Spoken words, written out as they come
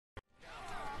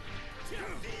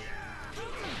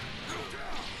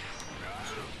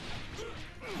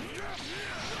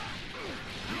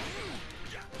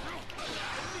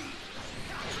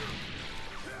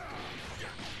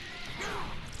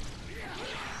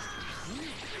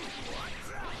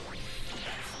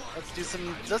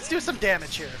Let's do some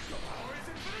damage here.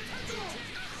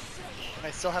 And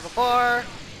I still have a bar.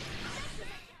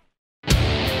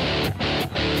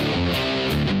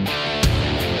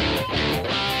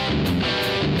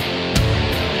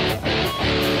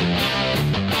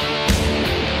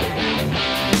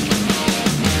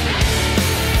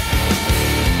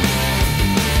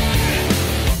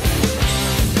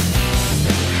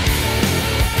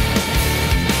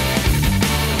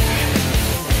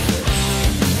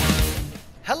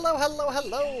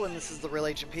 Hello, and this is the Real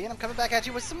Agent P, and I'm coming back at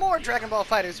you with some more Dragon Ball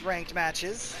FighterZ ranked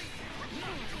matches.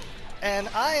 And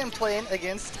I am playing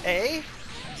against a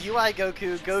UI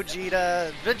Goku,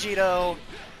 Gogeta, Vegito.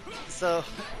 So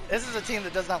this is a team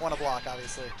that does not want to block,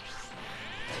 obviously.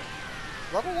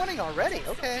 Level 1ing already,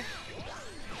 okay.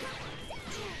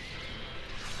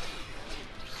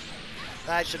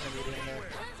 I shouldn't have been doing there.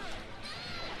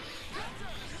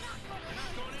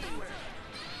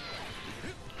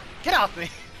 Get off me!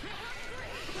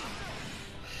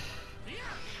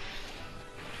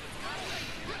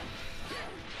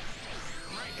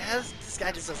 This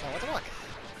guy just doesn't know what to block.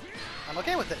 I'm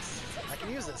okay with this. I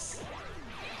can use this.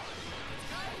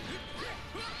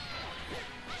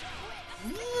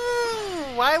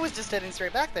 Why was just heading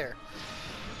straight back there?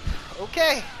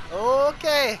 Okay.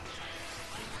 Okay.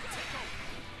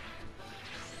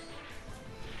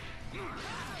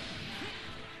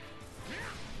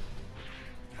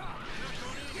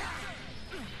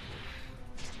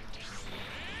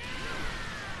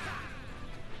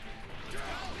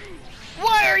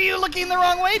 Why are you looking the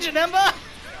wrong way, Janemba?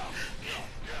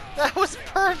 That was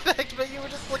perfect, but you were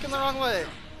just looking the wrong way.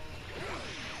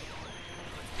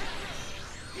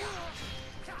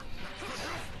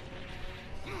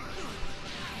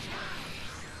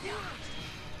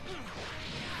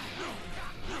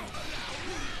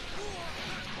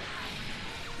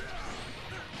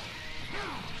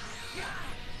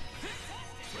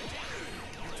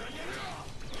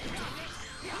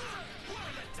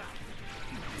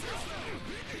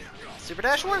 Super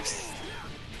Dash works.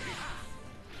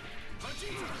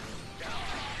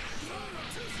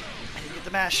 And you get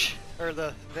the mash, or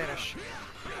the vanish.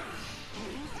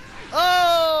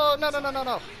 Oh, no, no, no, no,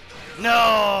 no.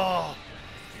 No!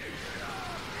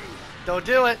 Don't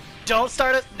do it. Don't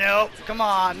start it. No. Come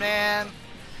on, man.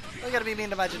 Why you gotta be mean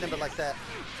to my Janemba like that?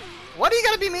 Why do you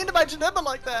gotta be mean to my Janemba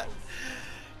like that?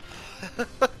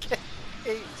 Okay.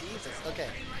 Hey, Jesus. Okay.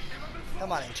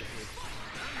 Come on, Ancient Dude.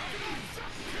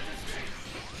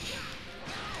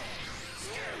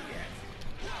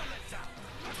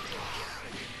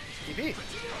 DB.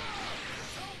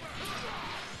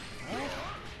 Well,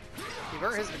 he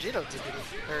burnt his Vegito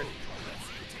DB, or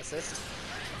assist.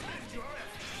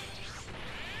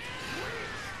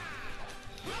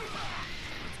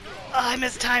 Oh, I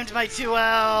mistimed my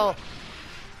 2L!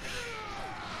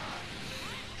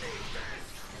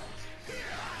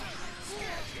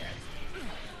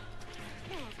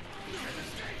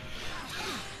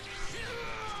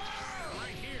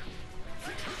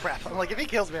 Crap, I'm like, if he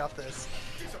kills me off this.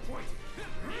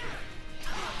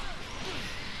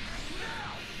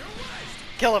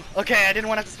 Kill him. Okay, I didn't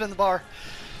want to have to spin the bar.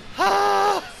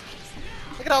 Ah!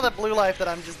 Look at all that blue life that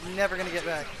I'm just never going to get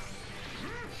back.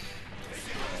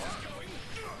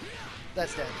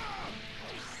 That's dead.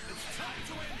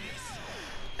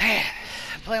 Man,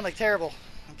 I'm playing like terrible.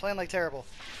 I'm playing like terrible.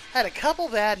 I had a couple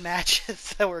bad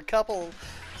matches that were a couple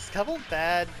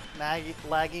bad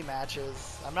laggy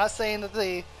matches. I'm not saying that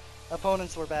the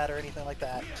opponents were bad or anything like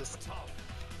that. Just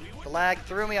the lag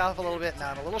threw me off a little bit.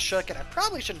 Now I'm a little shook, and I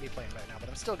probably shouldn't be playing right now, but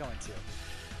I'm still going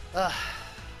to.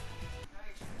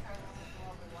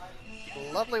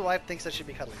 Lovely wife thinks I should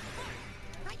be cuddling with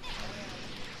her.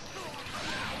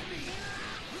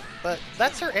 But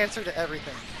that's her answer to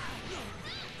everything.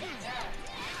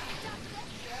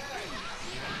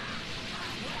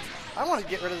 I want to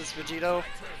get rid of this Vegito.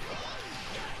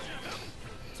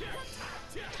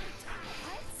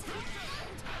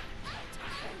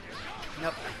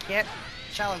 Nope, I can't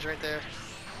challenge right there.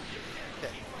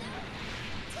 Okay.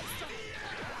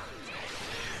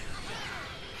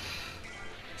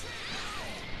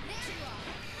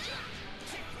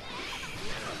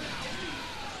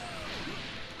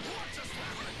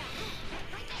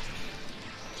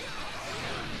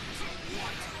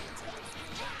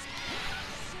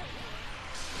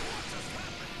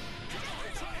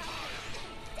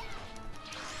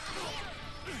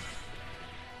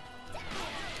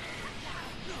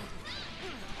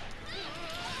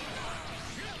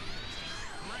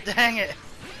 Dang it.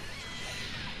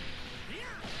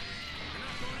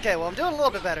 Okay, well, I'm doing a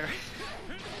little bit better.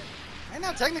 Right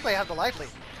now, technically, I have the life lead.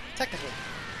 Technically.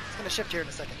 It's going to shift here in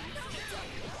a second.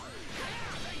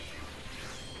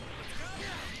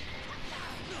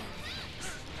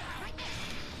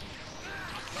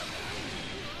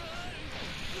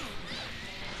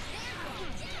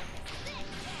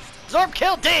 Absorb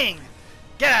kill, ding!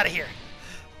 Get out of here.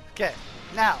 Okay,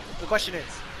 now the question is,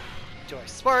 do I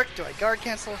spark? Do I guard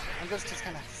cancel? I'm just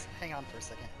kind of hang on for a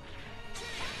second.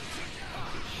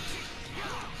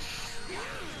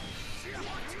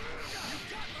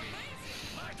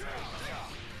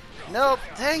 Nope,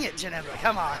 dang it, Janemba,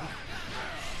 come on.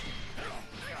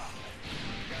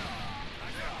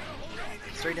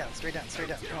 Straight down, straight down, straight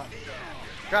down, come on.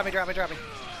 Drop me, drop me, drop me.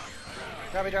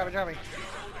 Drop me, drop me, drop me.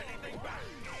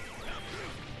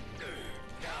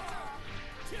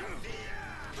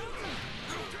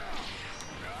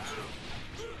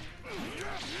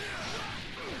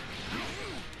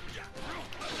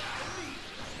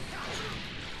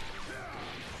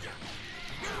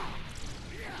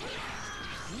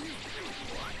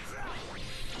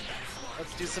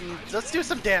 Let's do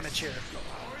some damage here.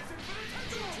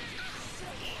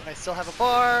 I still have a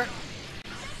bar.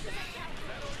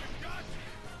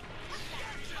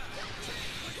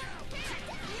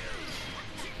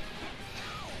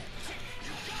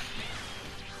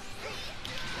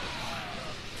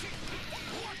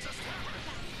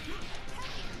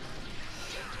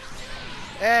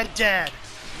 And dead.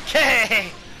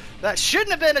 Okay. That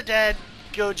shouldn't have been a dead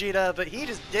Gogeta, but he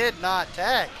just did not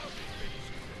tag.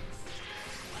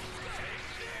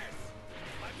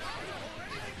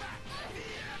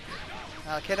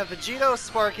 Can a Vegito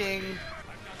sparking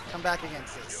come back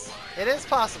against this? It is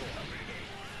possible.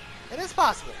 It is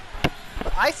possible.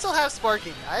 I still have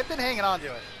sparking. I've been hanging on to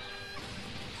it.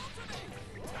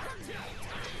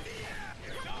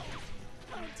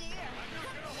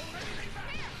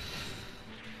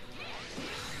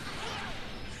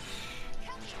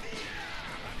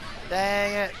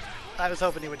 Dang it. I was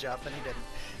hoping he would jump, and he didn't.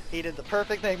 He did the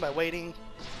perfect thing by waiting.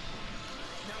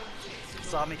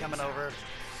 Saw me coming over.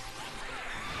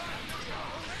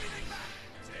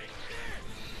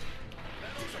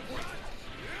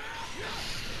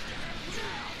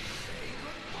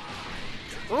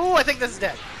 Ooh, I think this is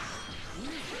dead.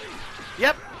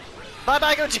 Yep.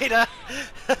 Bye-bye, Gogeta.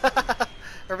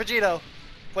 Or Vegito.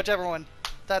 Whichever one.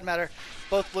 Doesn't matter.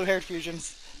 Both blue-haired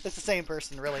fusions. It's the same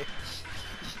person, really.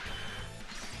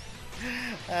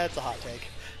 That's a hot take.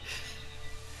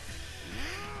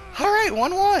 Alright,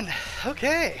 1-1.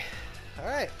 Okay.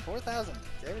 Alright, 4,000.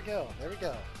 There we go. There we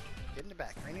go. Getting it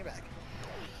back. Bringing it back.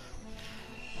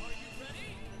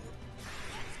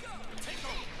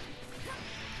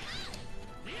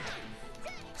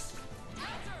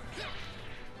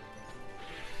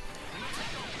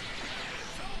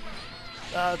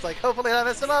 It's like, hopefully I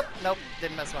messed him up. Nope,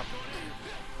 didn't mess him up.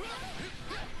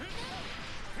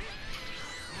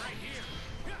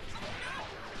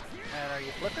 And are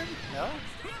you flipping? No?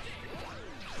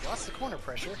 Lost the corner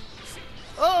pressure.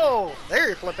 Oh! There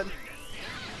you're flipping.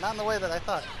 Not in the way that I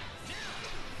thought.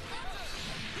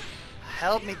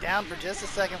 Held me down for just a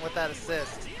second with that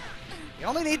assist. You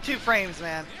only need 2 frames,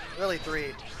 man. Really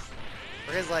 3.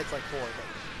 For his light's like 4, but...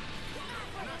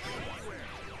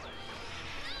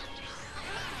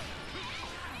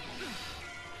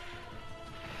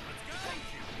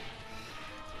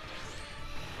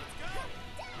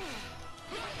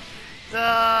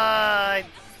 I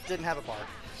didn't have a bar.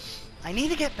 I need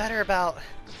to get better about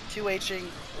 2Hing,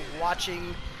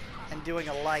 watching, and doing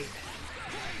a light.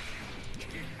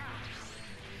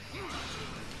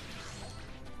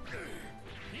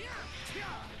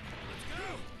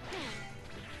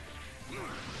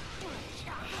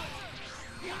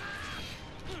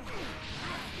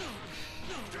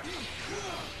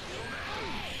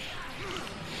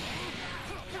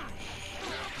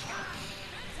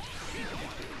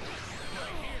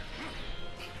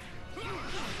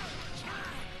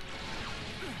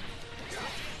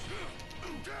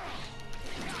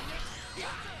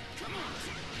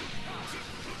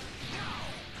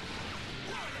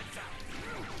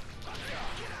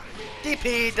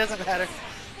 DP, doesn't matter.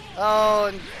 Oh,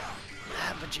 and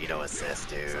that Vegito assist,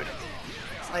 dude.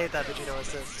 I hate that Vegito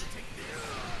assist.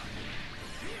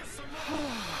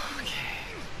 Okay.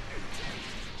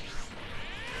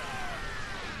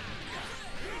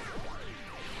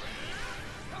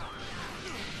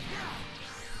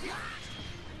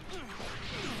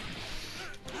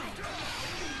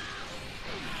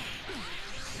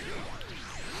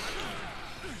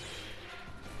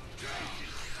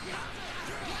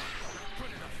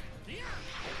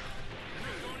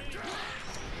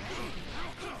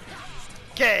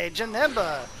 Okay,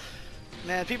 Janemba.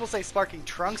 Man, people say sparking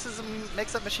Trunks is a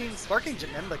mix-up machine. Sparking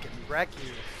Janemba can wreck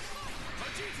you.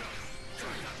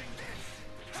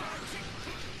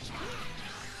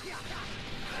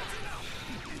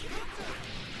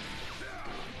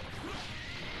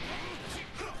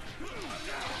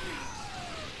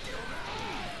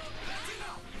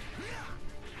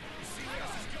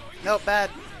 Nope, bad.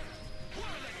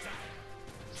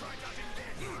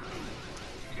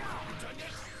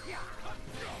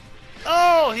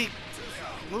 Oh, he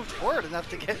moved forward enough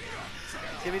to get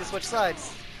me to switch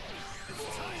sides.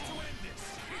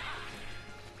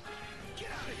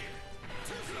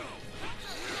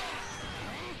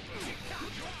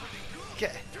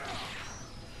 Okay.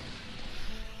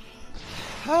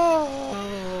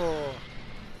 Oh,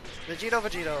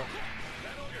 Vegito.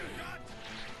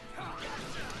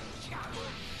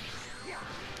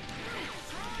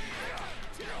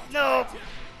 No!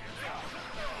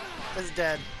 It's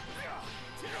dead.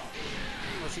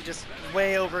 Unless he just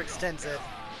way overextends it.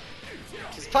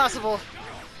 Which is possible.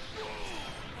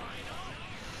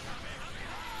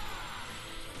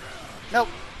 Nope.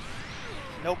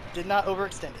 Nope, did not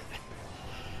overextend it.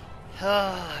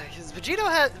 Because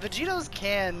Vegetos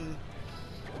can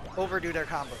overdo their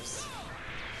combos.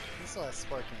 He still has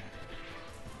Sparking.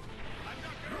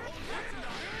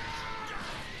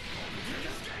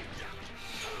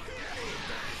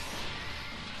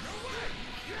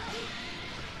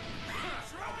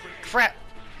 Crap!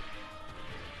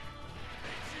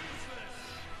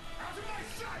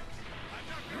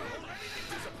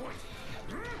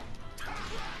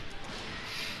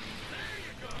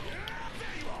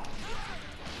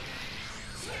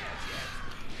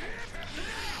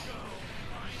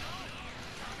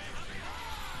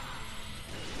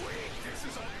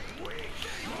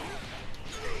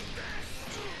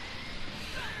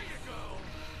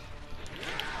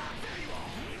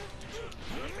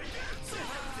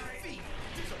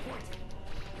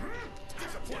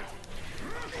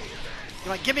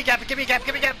 Come on, give me gap,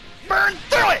 burn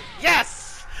through it!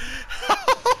 Yes!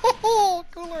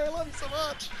 Cooler, I love you so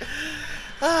much.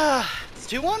 It's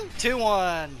 2-1?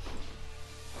 2-1.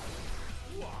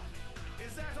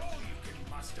 Is that all you can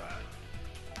muster?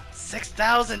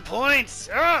 6,000 points!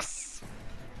 Yes!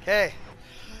 Okay.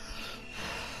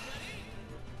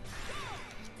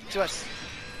 To us.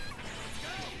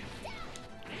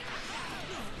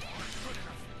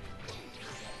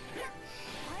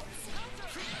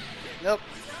 Nope.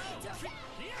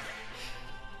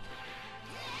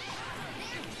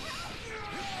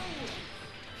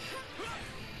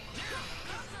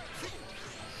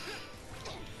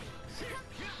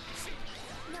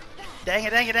 Dang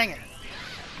it. Okay.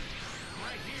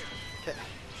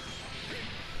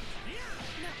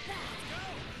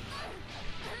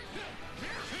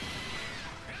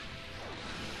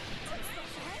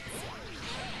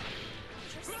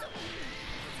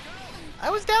 I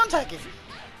was down teching.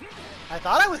 I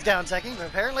thought I was down teching, but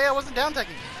apparently I wasn't down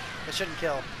teching. It shouldn't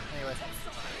kill. Anyway.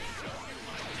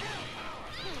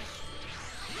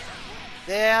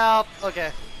 Yeah,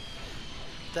 okay.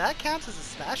 That counts as a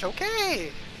smash?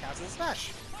 Okay. Counts as a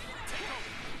smash.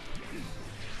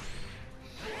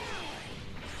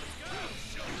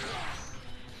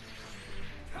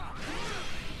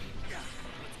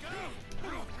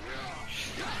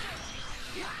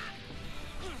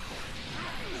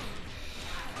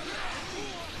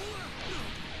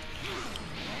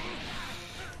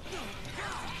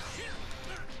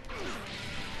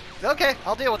 Okay,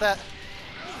 I'll deal with that.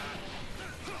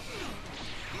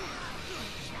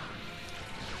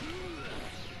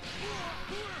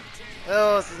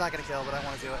 Oh, this is not going to kill, but I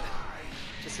want to do it.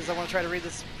 Just because I want to try to read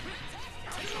this.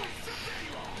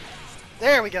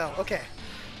 There we go. Okay.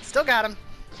 Still got him.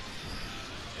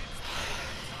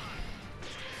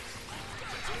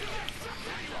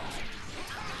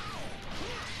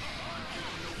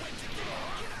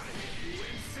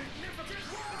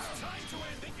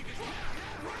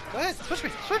 Go ahead, switch me.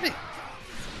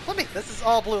 Flip me. This is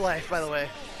all blue life, by the way.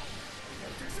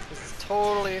 This is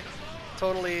totally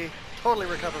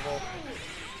recoverable.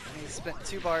 And he spent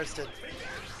 2 bars to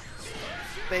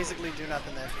basically do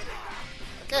nothing there.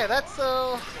 Okay, that's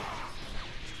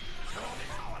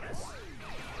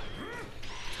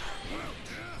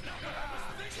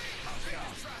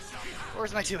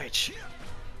Where's my 2H?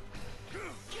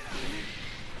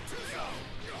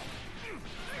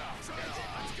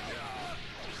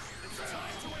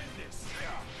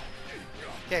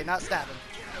 Okay, not snapping.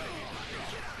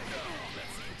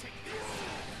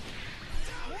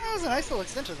 That was a nice little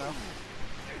extension, though.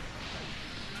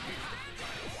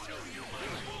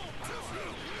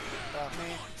 About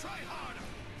me.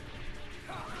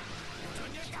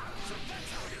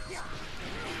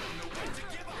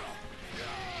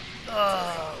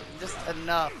 Oh, just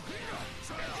enough.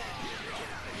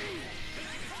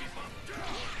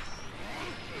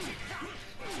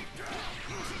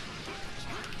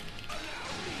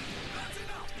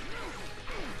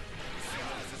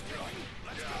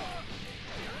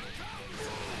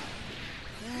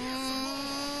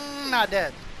 Not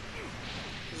dead.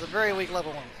 He's a very weak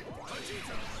level 1.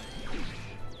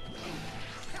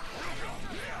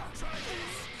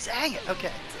 Dang it,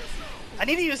 okay. I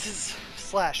need to use his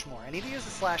slash more. I need to use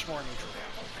his slash more in neutral.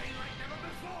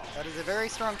 That is a very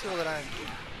strong tool that I'm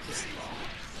just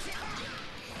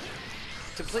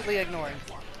completely ignoring.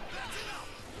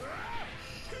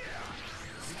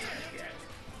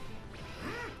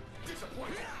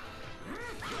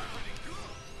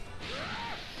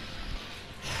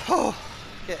 Oh,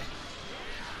 okay.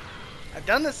 I've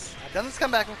done this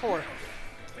comeback before.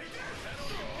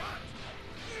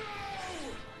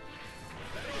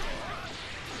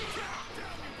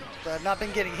 But I've not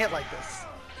been getting hit like this.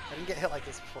 I didn't get hit like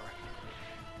this before.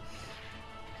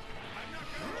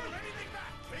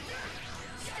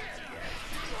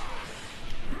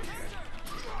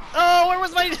 Oh, where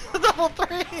was my double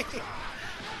 3?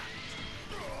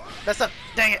 Messed up.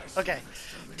 Dang it. Okay.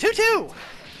 2-2.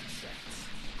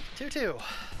 2-2.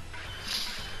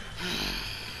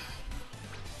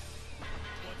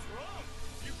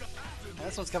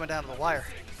 This one's coming down to the wire.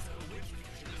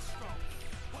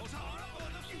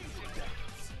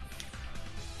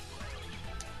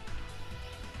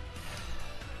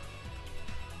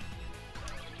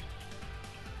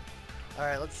 All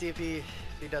right, let's see if he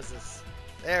does this.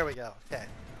 There we go. Okay.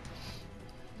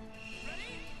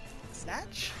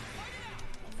 Snatch.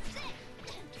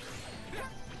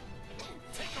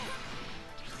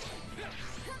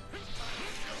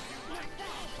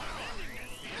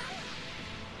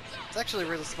 It's actually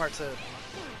really smart to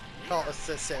call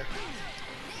assist there.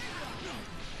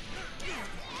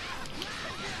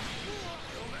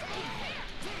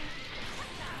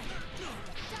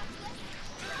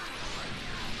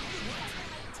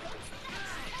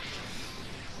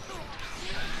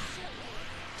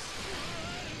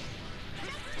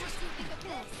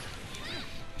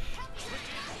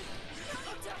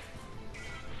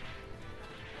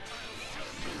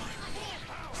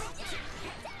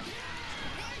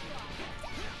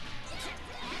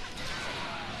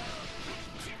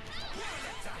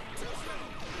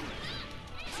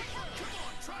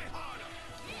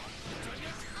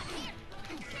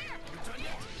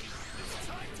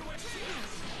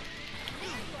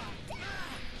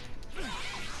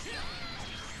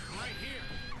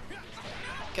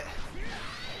 Okay.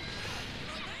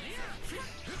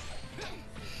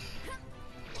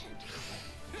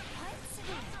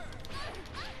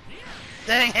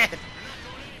 Dang it!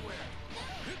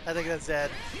 I think that's dead.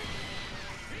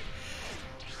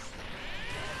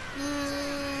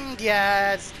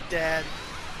 Yeah, it's dead.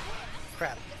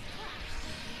 Crap.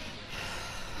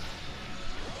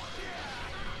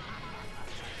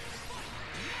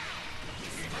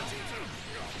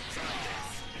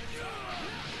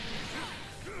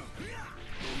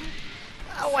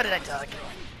 Oh, why did I duck?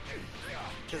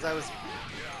 Because I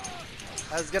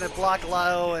was gonna block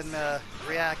low and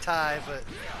react high, but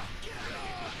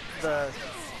the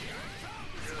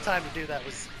time to do that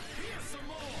was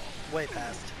way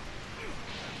past.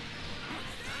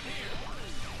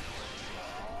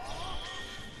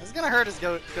 This is gonna hurt his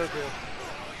Goku.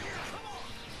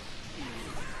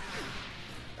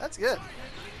 That's good.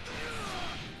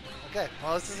 Okay,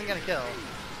 well this isn't gonna kill.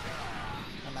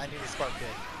 And I need a spark kick.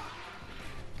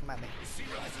 Come at me.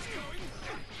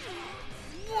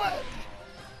 What?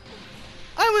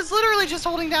 I was literally just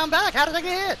holding down back. How did I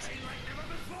get hit?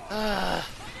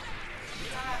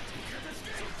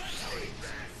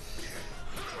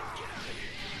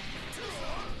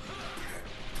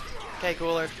 Okay,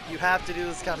 Cooler. You have to do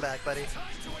this comeback, buddy. You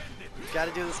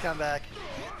gotta do this comeback.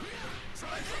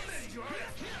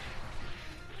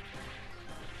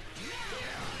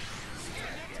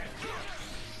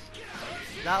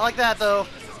 Not like that, though.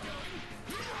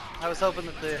 I was hoping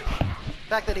that the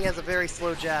fact that he has a very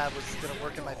slow jab was going to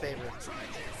work in my favor.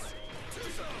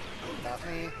 Not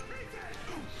me.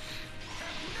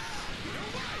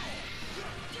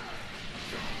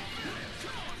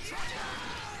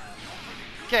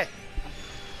 Okay.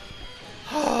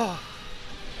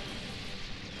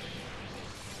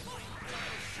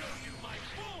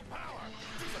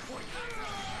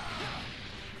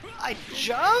 I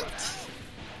jumped?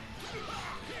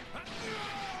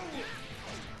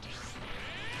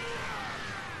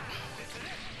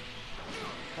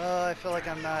 I feel like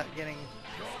I'm not getting...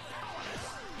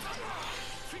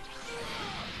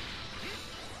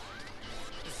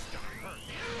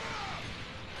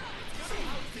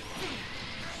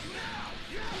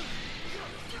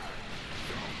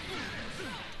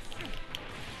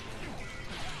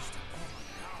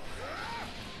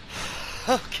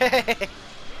 Okay.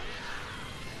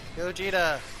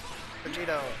 Gogeta.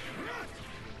 Vegito.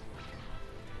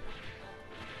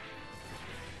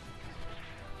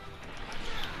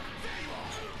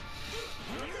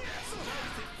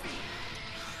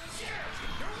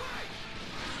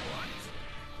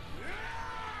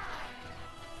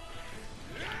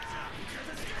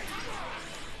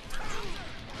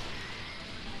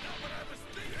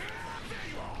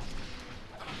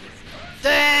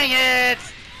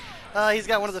 He's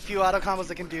got one of the few auto combos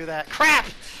that can do that. Crap!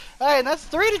 Alright, and that's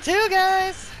 3-2,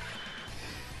 guys!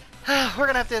 We're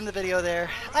gonna have to end the video there.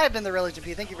 I've been the Real Agent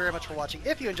P. Thank you very much for watching.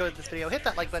 If you enjoyed this video, hit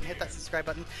that like button, hit that subscribe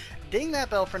button, ding that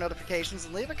bell for notifications,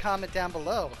 and leave a comment down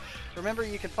below. Remember,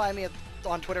 you can find me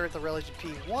on Twitter at the Real Agent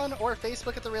P1 or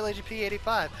Facebook at the Real Agent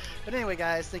P85. But anyway,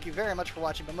 guys, thank you very much for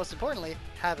watching. But most importantly,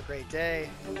 have a great day.